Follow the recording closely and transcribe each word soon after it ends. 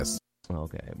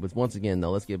Okay, but once again,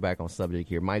 though, let's get back on subject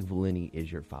here. Mike Valenti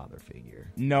is your father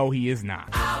figure. No, he is not.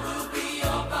 I will be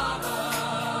your father.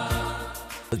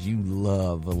 You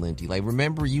love Valenti. Like,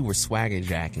 remember you were swagger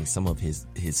jacking some of his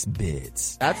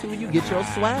bits. That's who you get your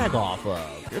swag off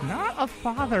of. Not a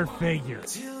father figure.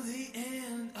 Till the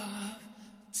end of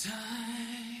time.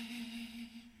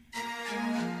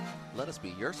 Let us be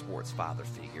your sports father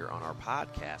figure on our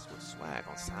podcast with swag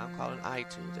on SoundCloud and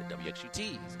iTunes at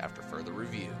WXUTs after further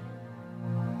review.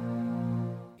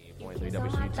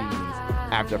 WCTs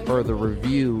after further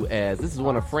review, as this is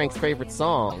one of Frank's favorite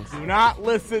songs. Do not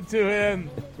listen to him.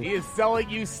 He is selling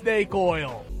you snake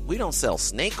oil. We don't sell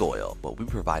snake oil, but we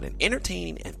provide an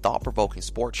entertaining and thought-provoking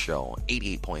sports show on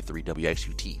 88.3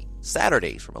 WXUT,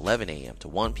 Saturdays from 11 a.m. to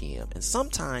 1 p.m., and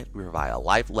sometimes we provide a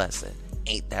life lesson.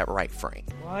 Ain't that right, Frank?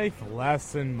 Life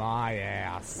lesson my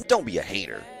ass. Don't be a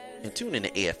hater. And tune in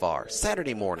to AFR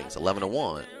Saturday mornings 11 to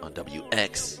 1 on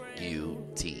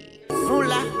WXUT.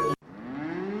 Hola.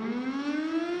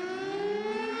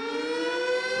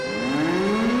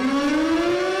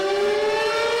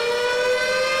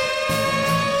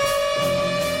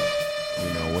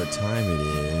 Time it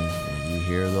is. When you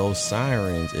hear those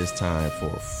sirens, it's time for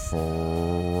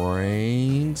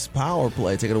Frank's Power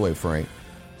Play. Take it away, Frank.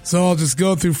 So I'll just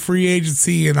go through free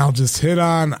agency and I'll just hit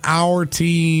on our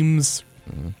teams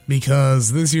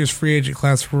because this year's free agent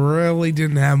class really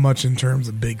didn't have much in terms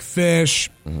of big fish.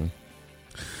 I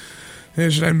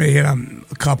may hit on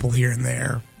a couple here and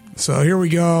there. So here we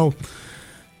go.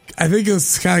 I think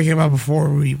this kind of came out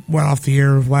before we went off the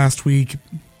air last week.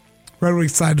 Red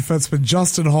Wings signed defenseman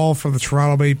Justin Hall for the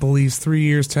Toronto Maple Leafs, 3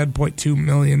 years, $10.2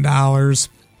 million.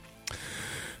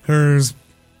 There's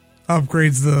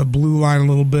upgrades the blue line a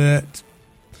little bit.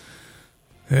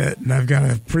 And I've got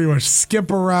to pretty much skip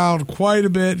around quite a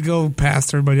bit, go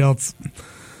past everybody else.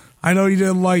 I know you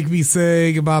didn't like me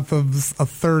saying about a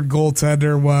third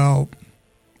goaltender. Well,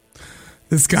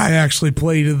 this guy actually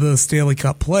played in the Stanley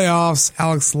Cup playoffs.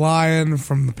 Alex Lyon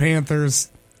from the Panthers.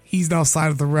 He's now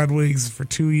signed with the Red Wings for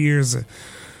 2 years,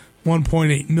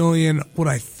 $1.8 million. What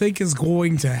I think is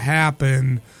going to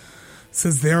happen,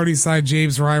 since they already signed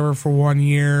James Reimer for 1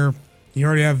 year, you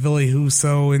already have Ville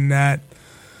Husso in that,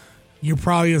 you're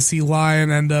probably going to see Lyon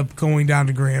end up going down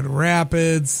to Grand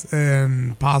Rapids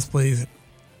and possibly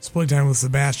splitting time with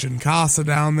Sebastian Casa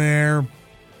down there.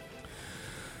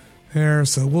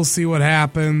 So we'll see what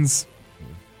happens.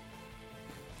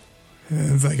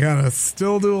 As I gotta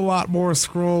still do a lot more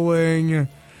scrolling.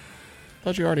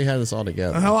 Thought you already had this all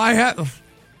together.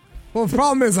 Well, the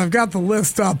problem is I've got the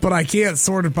list up, but I can't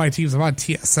sort it by teams. I'm on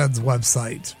TSN's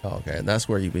website. Okay, that's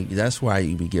why you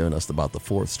be giving us about the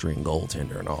fourth string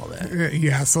goaltender and all that.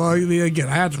 Yeah, so again,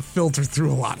 I had to filter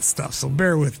through a lot of stuff, so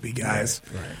bear with me, guys.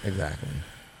 Right, exactly.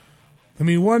 I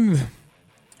mean, one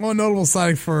notable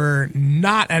signing for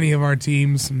not any of our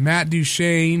teams, Matt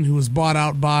Duchene, who was bought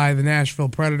out by the Nashville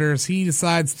Predators. He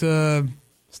decides to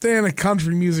stay in a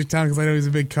country music town because I know he's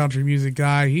a big country music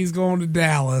guy. He's going to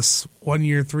Dallas, 1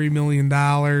 year, $3 million.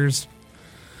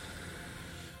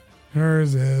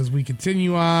 As we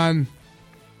continue on,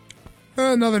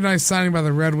 another nice signing by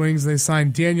the Red Wings. They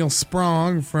signed Daniel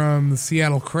Sprong from the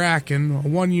Seattle Kraken, a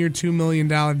 1 year, $2 million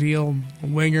deal. A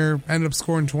winger, ended up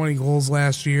scoring 20 goals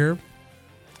last year.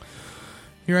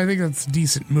 Here, I think that's a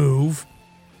decent move.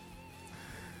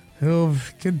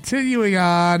 Continuing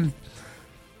on,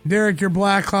 Derek, your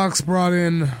Blackhawks brought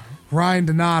in Ryan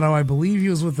Donato. I believe he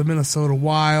was with the Minnesota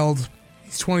Wild.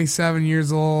 He's 27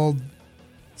 years old,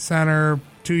 center,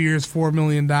 2 years, $4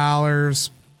 million.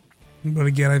 But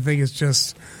again, I think it's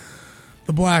just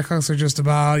the Blackhawks are just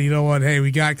about, you know what, hey,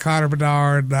 we got Connor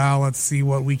Bedard, now let's see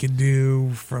what we can do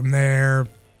from there.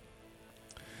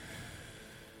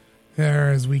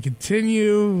 As we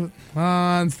continue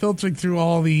on filtering through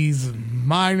all these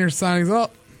minor signings. Oh,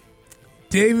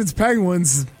 David's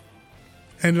Penguins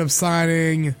ended up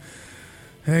signing,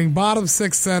 I think, bottom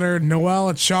six center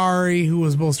Noel Acciari, who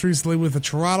was most recently with the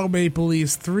Toronto Maple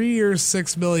Leafs, 3 years,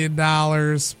 $6 million.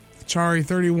 Acciari,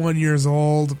 31 years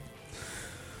old.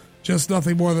 Just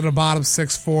nothing more than a bottom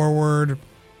six forward.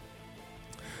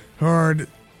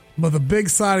 But the big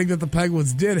signing that the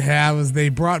Penguins did have is they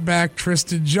brought back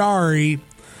Tristan Jarry,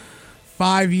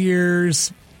 5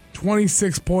 years,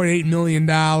 $26.8 million.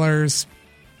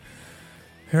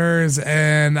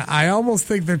 And I almost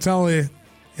think they're telling,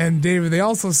 and David, they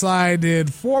also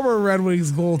signed former Red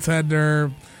Wings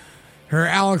goaltender,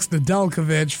 Alex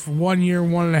Nedeljkovic, for 1 year,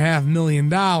 $1.5 million.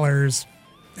 Now,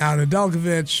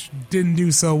 Nedeljkovic didn't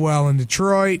do so well in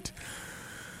Detroit.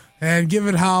 And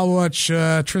given how much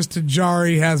Tristan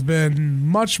Jarry has been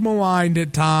much maligned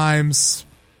at times,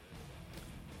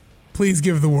 please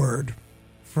give the word.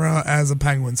 as a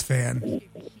Penguins fan?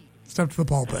 Step to the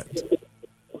pulpit.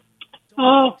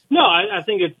 No, I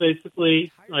think it's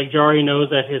basically like Jari knows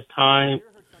that his time,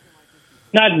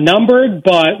 not numbered,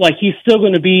 but like he's still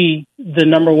going to be the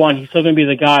number one. He's still going to be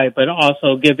the guy, but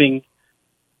also giving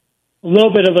a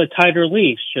little bit of a tighter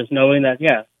leash, just knowing that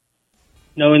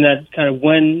kind of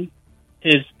when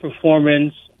his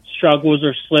performance struggles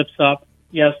or slips up,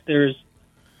 yes, there's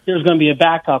going to be a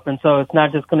backup, and so it's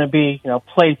not just going to be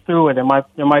play through it.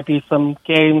 There might be some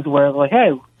games where like,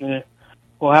 hey,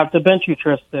 we'll have to bench you,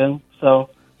 Tristan.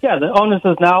 So yeah, the onus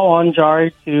is now on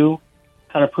Jari to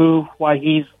kind of prove why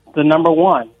he's the number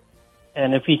one,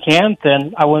 and if he can't,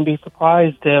 then I wouldn't be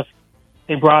surprised if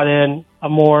they brought in a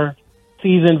more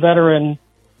seasoned veteran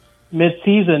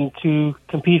mid-season to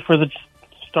compete for the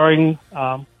starting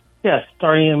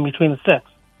in between the six.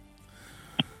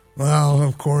 Well,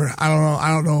 of course, I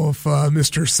don't know if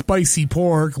Mr. Spicy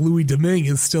Pork, Louis Domingue,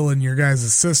 is still in your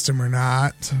guys' system or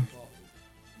not.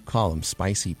 Call him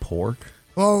Spicy Pork?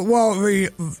 Well, the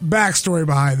backstory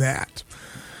behind that.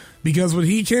 Because when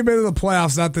he came into the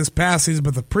playoffs, not this past season,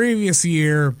 but the previous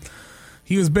year,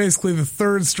 he was basically the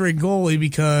third string goalie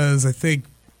because I think,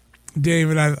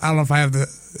 David, I don't know if I have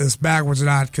this backwards or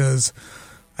not, because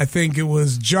I think it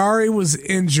was Jari was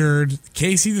injured,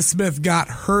 Casey DeSmith got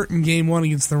hurt in game one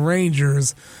against the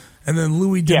Rangers, and then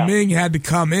Louis Domingue had to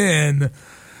come in,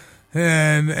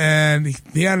 and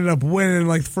he ended up winning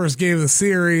like the first game of the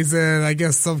series, and I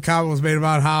guess some comment was made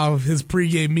about how his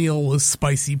pregame meal was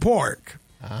spicy pork.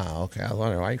 Ah, okay. I was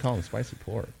wondering why you call him Spicy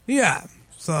Pork. Yeah.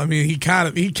 So I mean, he kind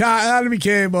of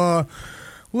became a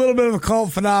little bit of a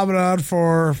cult phenomenon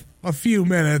for a few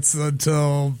minutes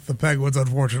until the Penguins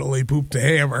unfortunately pooped a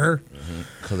hammer.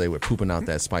 Because they were pooping out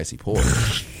that spicy pork.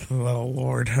 Oh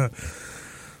Lord.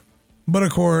 But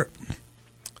of course,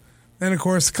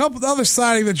 a couple of other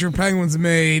signing that your Penguins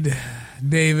made,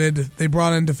 David, they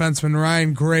brought in defenseman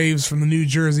Ryan Graves from the New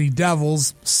Jersey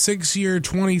Devils, 6-year,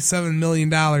 $27 million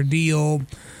deal.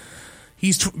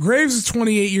 Graves is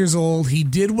 28 years old. He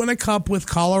did win a cup with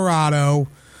Colorado.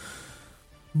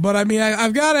 But, I mean,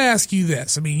 I've got to ask you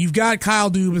this. I mean, you've got Kyle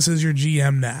Dubas as your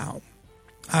GM now.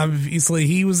 Obviously,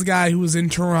 he was the guy who was in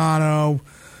Toronto,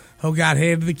 who got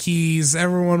handed the keys.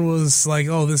 Everyone was like,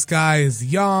 oh, this guy is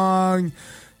young.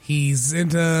 He's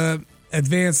into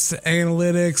advanced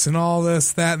analytics and all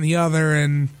this, that, and the other.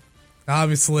 And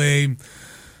obviously,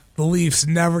 the Leafs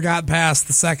never got past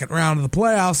the second round of the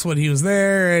playoffs when he was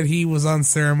there, and he was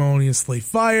unceremoniously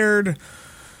fired.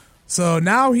 So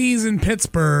now he's in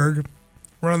Pittsburgh,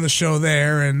 running the show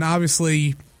there, and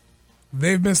obviously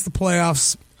they've missed the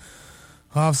playoffs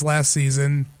last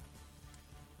season.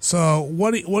 So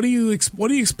what do you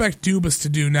expect Dubas to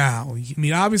do now? I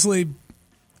mean, obviously,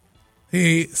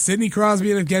 Sidney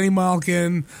Crosby and Evgeny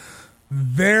Malkin,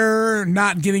 they're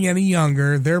not getting any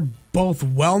younger. They're both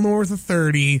well north of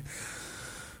 30.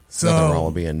 So nothing wrong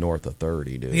with being north of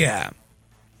 30, dude. Yeah.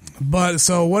 But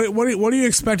so what are you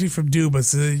expecting from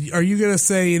Dubas? Are you going to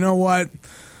say, you know what?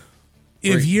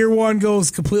 If year one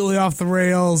goes completely off the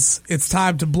rails, it's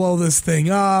time to blow this thing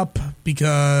up,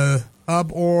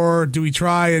 or do we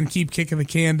try and keep kicking the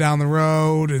can down the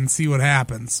road and see what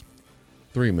happens?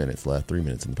 3 minutes left. 3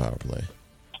 minutes in the power play.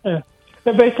 Yeah.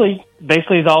 But basically,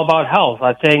 it's all about health.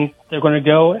 I think they're going to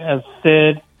go as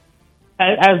the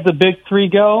big three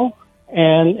go,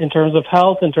 and in terms of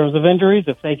health, in terms of injuries,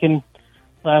 if they can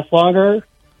last longer,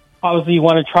 obviously you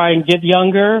want to try and get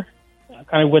younger.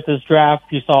 Kind of with this draft,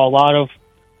 you saw a lot of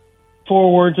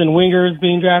forwards and wingers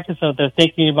being drafted, so they're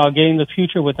thinking about getting the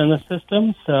future within the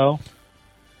system. So,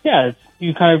 yeah,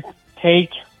 you kind of take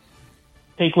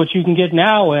what you can get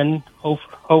now and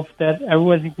hope that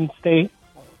everybody can stay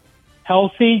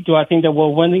healthy. Do I think that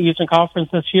we'll win the Eastern Conference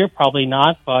this year? Probably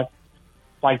not, but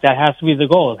like that has to be the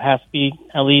goal. It has to be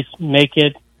at least make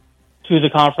it to the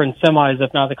conference semis,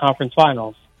 if not the conference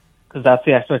finals, because that's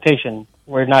the expectation.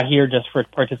 We're not here just for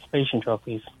participation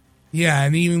trophies. Yeah,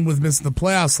 and even with missing the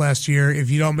playoffs last year,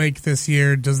 if you don't make it this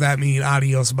year, does that mean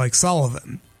adios Mike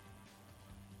Sullivan?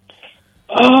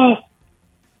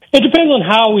 It depends on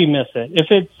how we miss it.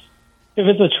 If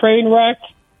it's a train wreck,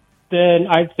 then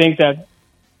I think that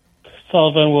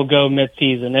Sullivan will go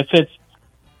mid-season. If it's,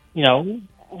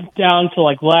 down to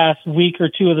like last week or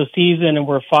two of the season and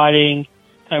we're fighting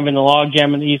kind of in the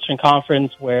logjam in the Eastern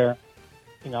Conference where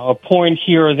a point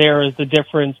here or there is the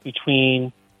difference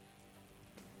between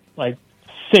like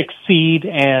 6th seed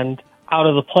and out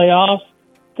of the playoffs,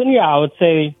 then yeah, I would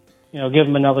say, give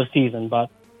them another season. But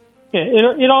yeah,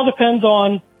 it all depends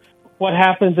on what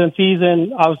happens in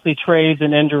season. Obviously trades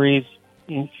and injuries,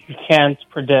 you can't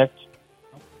predict.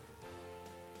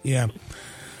 Yeah.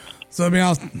 So, I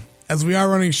mean, as we are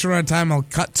running short on time, I'll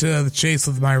cut to the chase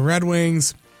with my Red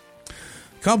Wings.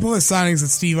 A couple of signings that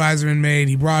Steve Yzerman made.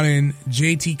 He brought in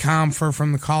JT Compher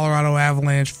from the Colorado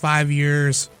Avalanche, 5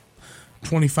 years,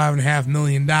 $25.5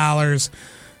 million.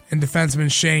 And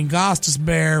defenseman Shane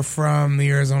Gostisbehere from the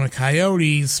Arizona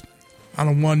Coyotes on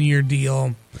a 1-year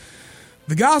deal.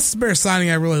 The Gostisbehere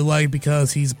signing I really like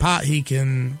because he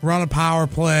can run a power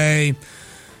play.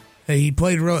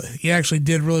 He actually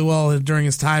did really well during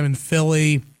his time in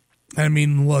Philly. I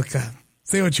mean, look,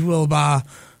 say what you will about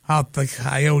the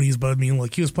Coyotes, but I mean,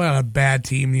 look, he was playing on a bad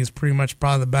team, and he was pretty much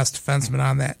probably the best defenseman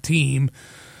on that team.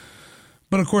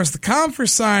 But of course, the Compher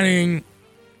signing,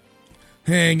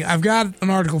 I've got an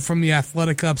article from the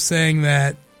Athletic up saying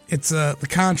that the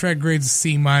contract grade's a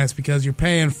C- because you're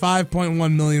paying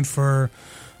 $5.1 million for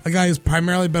a guy who's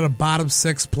primarily been a bottom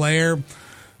six player.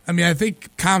 I mean, I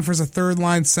think Compher's a third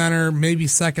line center, maybe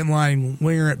second line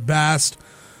winger at best.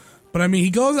 But I mean,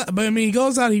 he goes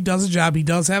out, he does a job. He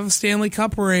does have a Stanley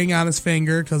Cup ring on his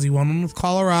finger because he won one with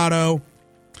Colorado.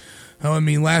 I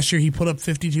mean, last year he put up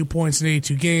 52 points in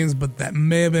 82 games, but that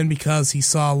may have been because he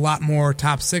saw a lot more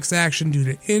top six action due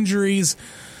to injuries.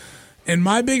 And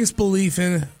my biggest belief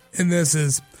in this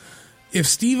is if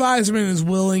Steve Yzerman is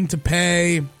willing to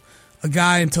pay a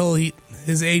guy until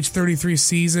his age 33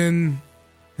 season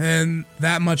and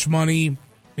that much money,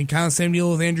 and kind of same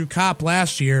deal with Andrew Kopp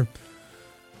last year,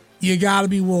 you got to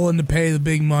be willing to pay the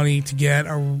big money to get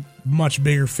a much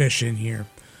bigger fish in here.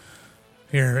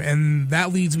 And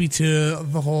that leads me to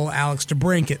the whole Alex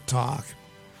DeBrincat talk.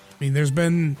 I mean, there's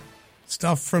been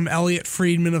stuff from Elliot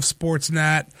Friedman of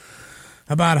Sportsnet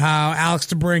about how Alex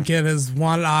DeBrincat has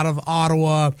wanted out of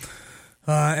Ottawa,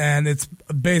 and it's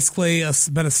basically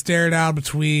been a stare down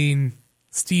between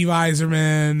Steve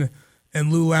Yzerman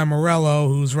and Lou Lamoriello,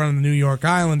 who's running the New York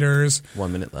Islanders.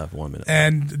 1 minute left, 1 minute.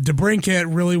 And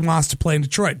DeBrincat really wants to play in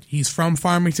Detroit. He's from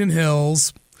Farmington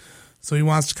Hills, so he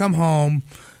wants to come home.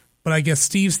 But I guess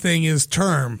Steve's thing is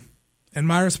term. And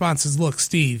my response is, look,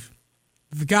 Steve,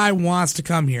 the guy wants to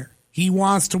come here. He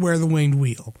wants to wear the winged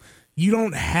wheel. You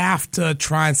don't have to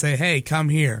try and say, hey, come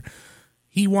here.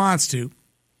 He wants to.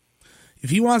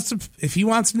 If he wants an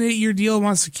 8-year deal,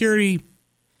 wants security,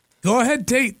 go ahead,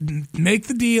 make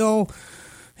the deal.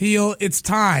 It's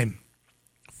time.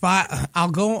 I'll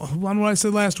go on what I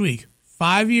said last week.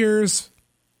 5 years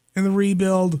in the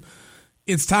rebuild.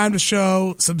 It's time to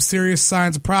show some serious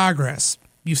signs of progress.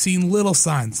 You've seen little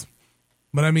signs,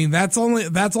 but I mean that's only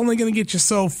going to get you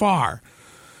so far.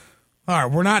 All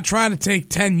right, we're not trying to take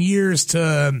 10 years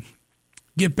to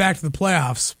get back to the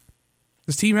playoffs.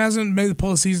 This team hasn't made the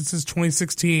postseason since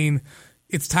 2016.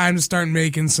 It's time to start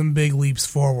making some big leaps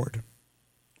forward.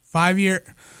 5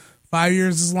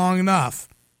 years is long enough.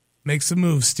 Make some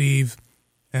moves, Steve.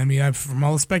 I mean, from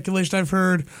all the speculation I've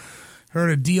heard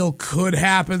a deal could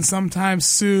happen sometime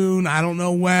soon. I don't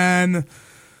know when,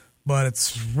 but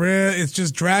it's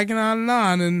just dragging on,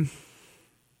 and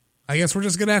I guess we're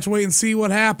just gonna have to wait and see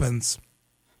what happens.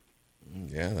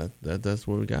 Yeah, that's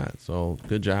what we got. So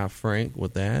good job, Frank,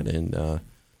 with that. And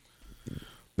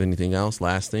anything else?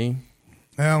 Last thing?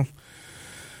 Well,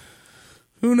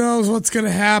 who knows what's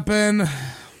gonna happen?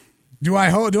 Do I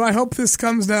hope this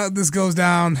goes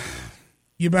down?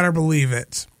 You better believe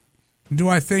it. Do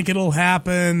I think it'll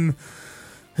happen?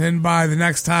 And by the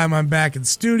next time I'm back in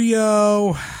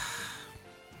studio,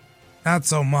 not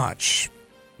so much.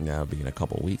 Yeah, it'll be in a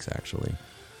couple of weeks, actually.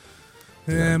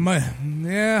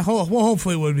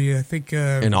 Hopefully it would be. I think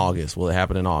in August. Will it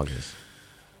happen in August?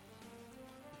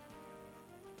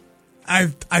 I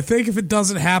think if it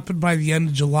doesn't happen by the end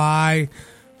of July,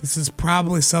 this is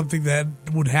probably something that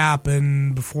would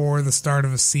happen before the start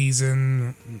of a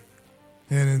season,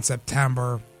 and in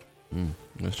September.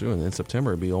 That's true. And in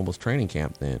September, it'd be almost training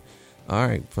camp then. All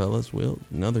right, fellas. Well,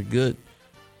 another good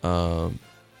power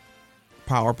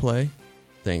play.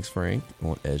 Thanks, Frank,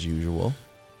 as usual,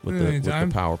 with the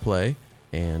power play.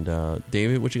 And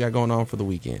David, what you got going on for the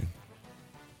weekend?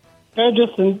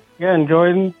 Enjoying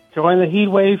the heat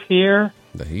wave here.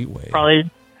 The heat wave.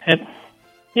 Probably,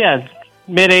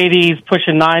 mid 80s,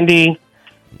 pushing 90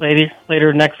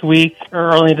 later next week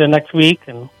or early into next week,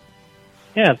 and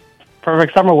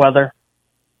perfect summer weather.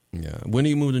 Yeah. When do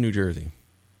you move to New Jersey?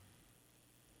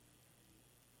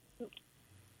 Say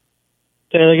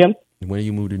that again? When do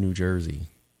you move to New Jersey?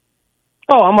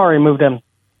 Oh, I'm already moved in.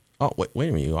 Oh, wait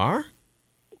a minute. You are?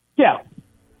 Yeah.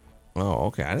 Oh,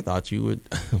 okay. I thought you would.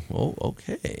 Well,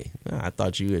 okay. I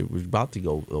thought you were about to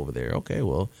go over there. Okay,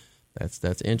 well,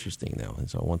 that's interesting now. And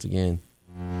so once again,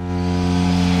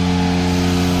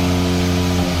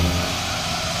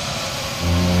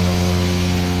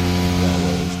 that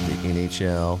was the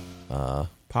NHL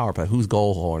power play. Whose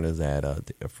goal horn is that,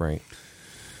 Frank?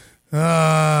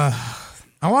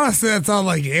 I want to say it's on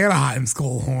like Anaheim's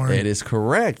goal horn. It is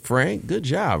correct, Frank. Good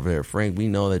job there, Frank. We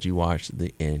know that you watched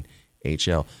the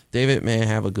NHL. David, man,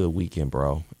 have a good weekend,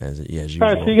 bro. As usual.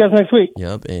 All right, see you guys next week.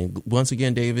 Yep. And once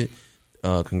again, David,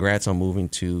 congrats on moving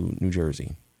to New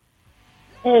Jersey.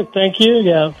 All right, thank you.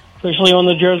 Yeah, officially on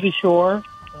the Jersey Shore.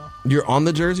 You're on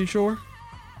the Jersey Shore?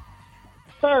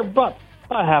 About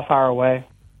a half hour away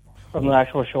from the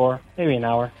actual shore, maybe an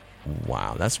hour.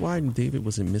 Wow, that's why David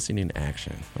wasn't missing in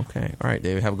action. Okay. All right,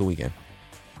 David, have a good weekend.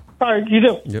 All right, you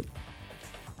do. Yep.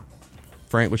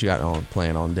 Frank, what you got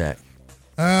playing on deck?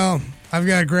 Well, I've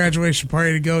got a graduation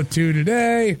party to go to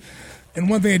today. And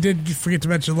one thing I did forget to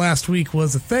mention last week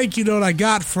was a thank you note I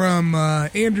got from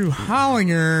Andrew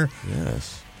Hollinger.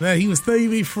 Yes. That he was thanking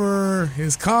me for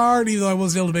his card. Even though I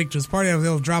wasn't able to make it to his party, I was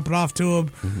able to drop it off to him.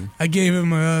 Mm-hmm. I gave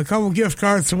him a couple gift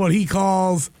cards to what he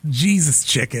calls Jesus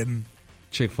Chicken.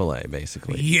 Chick-fil-A,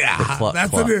 basically. Yeah,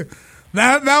 that's a new.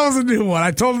 That was a new one.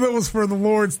 I told him it was for the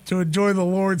Lord's to enjoy the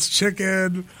Lord's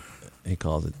chicken. He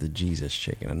calls it the Jesus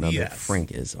Chicken. Another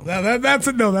Frankism.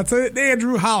 That's an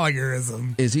Andrew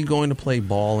Hollingerism. Is he going to play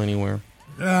ball anywhere?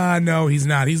 No, he's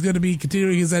not. He's going to be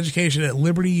continuing his education at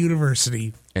Liberty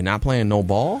University. And not playing no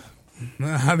ball?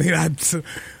 I mean,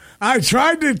 I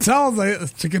tried to tell him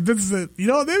to convince that,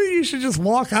 maybe you should just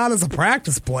walk out as a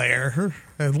practice player,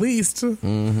 at least.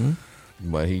 Mm-hmm.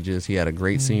 But he had a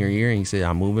great senior year, and he said,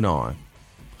 I'm moving on.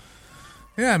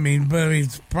 Yeah, but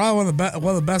he's probably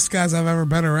one of the best guys I've ever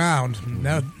been around.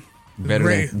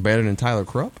 Mm-hmm. Better than Tyler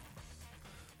Krupp?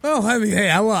 Well, I mean, hey,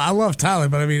 I love Tyler,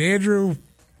 but I mean, Andrew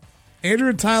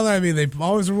and Tyler, I mean, they've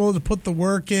always been willing to put the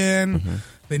work in. Mm-hmm.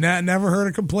 They never heard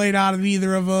a complaint out of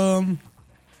either of them.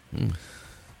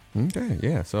 Okay,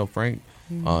 yeah. So, Frank,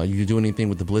 you do anything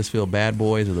with the Blissfield Bad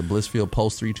Boys or the Blissfield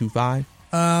Post 325?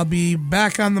 I'll be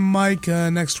back on the mic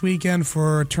next weekend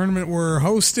for a tournament we're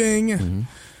hosting. Mm-hmm.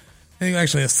 I think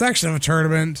actually a section of a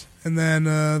tournament. And then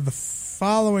the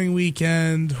following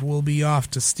weekend, we'll be off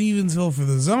to Stevensville for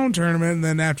the zone tournament. And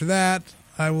then after that,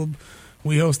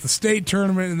 we host the state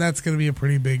tournament, and that's going to be a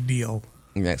pretty big deal.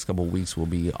 The next couple of weeks, we'll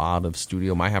be out of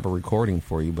studio. Might have a recording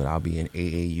for you, but I'll be in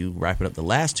AAU wrapping up the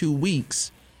last 2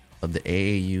 weeks of the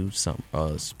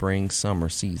AAU spring-summer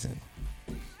season.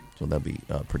 So that'll be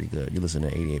pretty good. You listen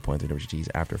to 88.3 WGT's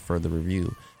After Further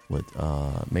Review.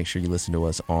 Make sure you listen to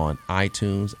us on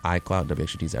iTunes, iCloud,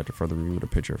 WXUT's After Further Review with a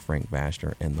picture of Frank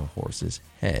Vashner and the horse's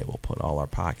head. We'll put all our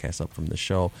podcasts up from the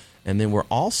show. And then we're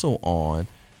also on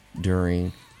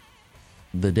during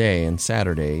the day and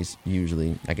Saturdays,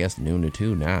 usually, I guess, noon to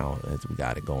 2 now, as we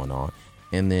got it going on.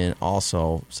 And then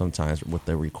also sometimes with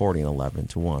the recording 11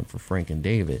 to 1 for Frank and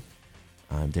David.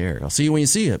 I'm Derek. I'll see you when you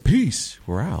see it. Peace.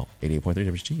 We're out. 88.3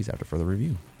 WGT's After Further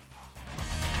Review.